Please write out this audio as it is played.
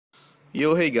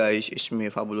Yo, hey guys, it's me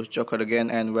Fabulous Joker again,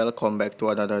 and welcome back to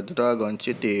another Dragon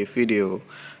City video.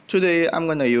 Today I'm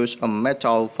gonna use a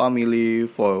metal family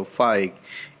for fight.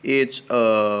 It's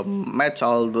a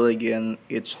metal dragon,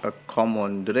 it's a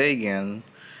common dragon,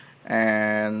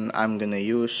 and I'm gonna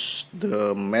use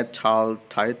the metal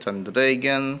titan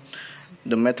dragon.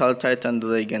 The metal titan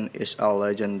dragon is a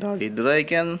legendary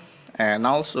dragon, and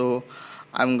also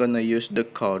I'm gonna use the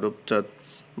corrupted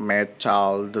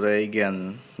metal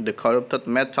dragon. The corrupted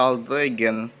metal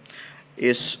dragon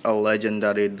is a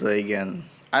legendary dragon.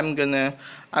 I'm gonna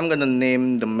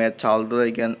name the metal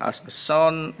dragon as a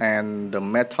son and the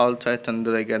metal titan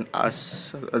dragon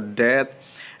as a dad,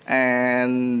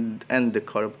 and the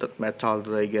corrupted metal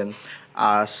dragon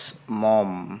as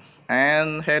mom.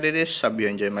 And here it is. Hope you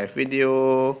enjoy my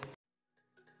video.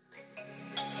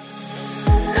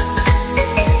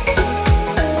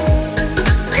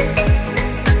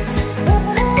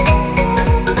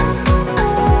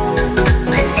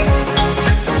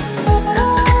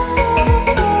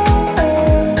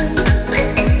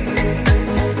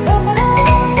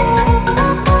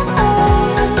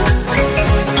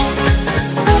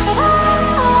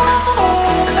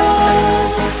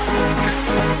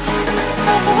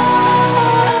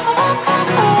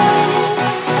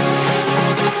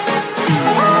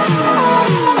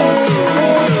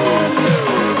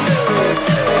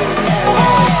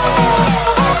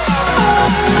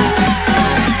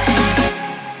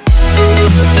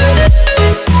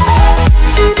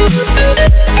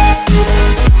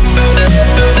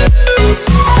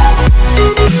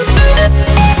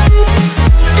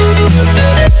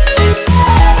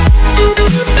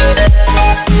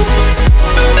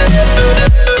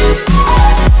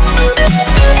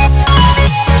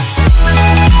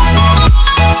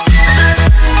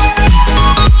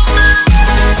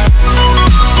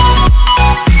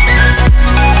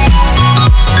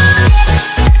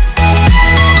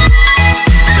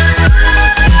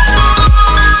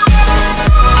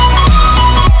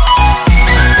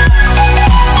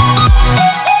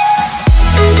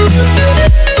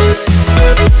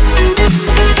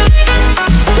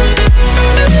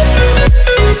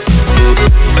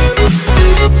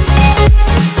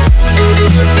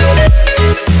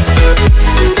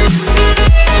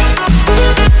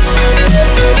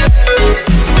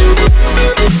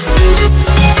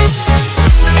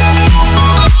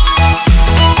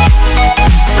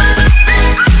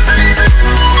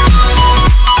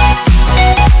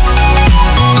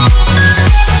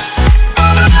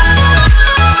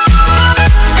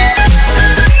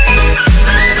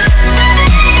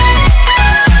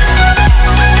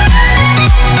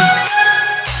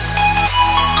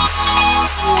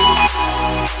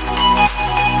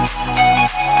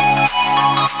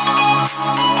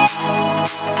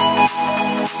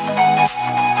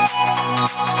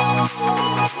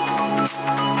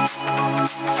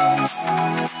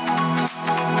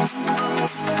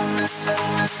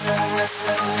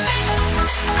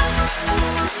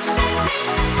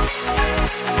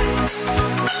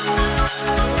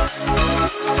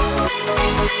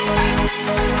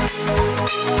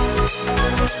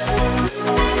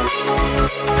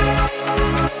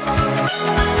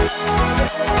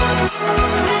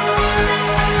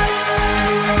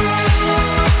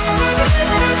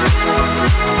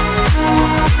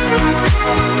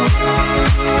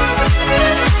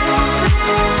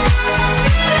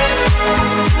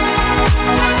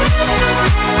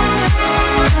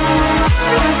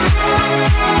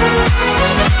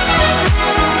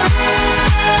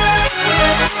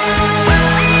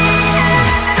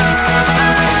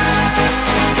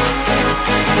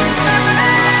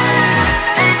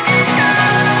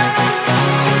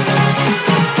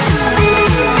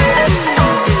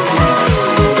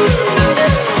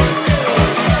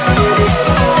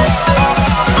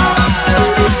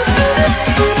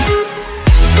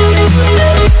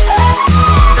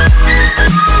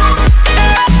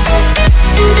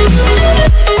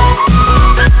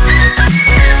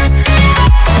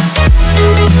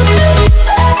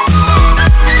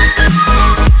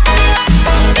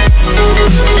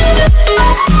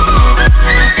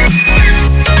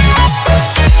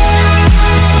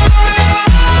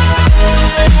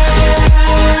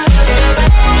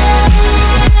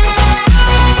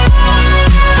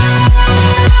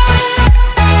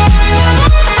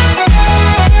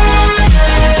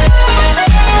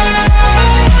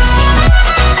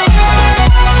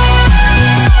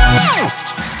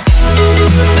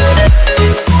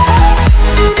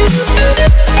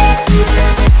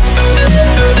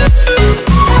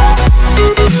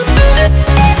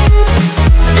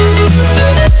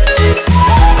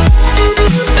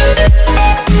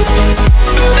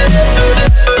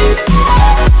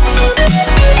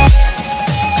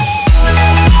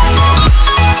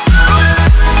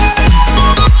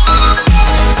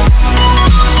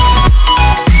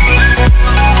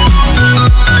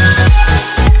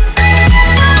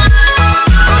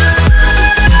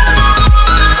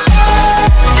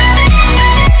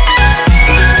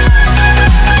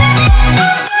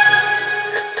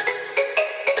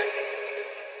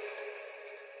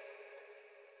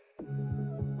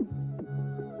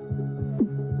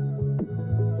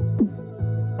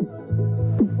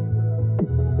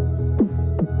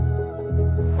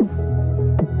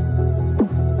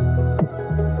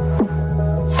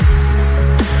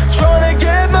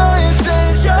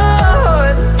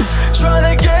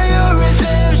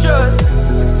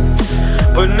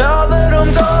 But now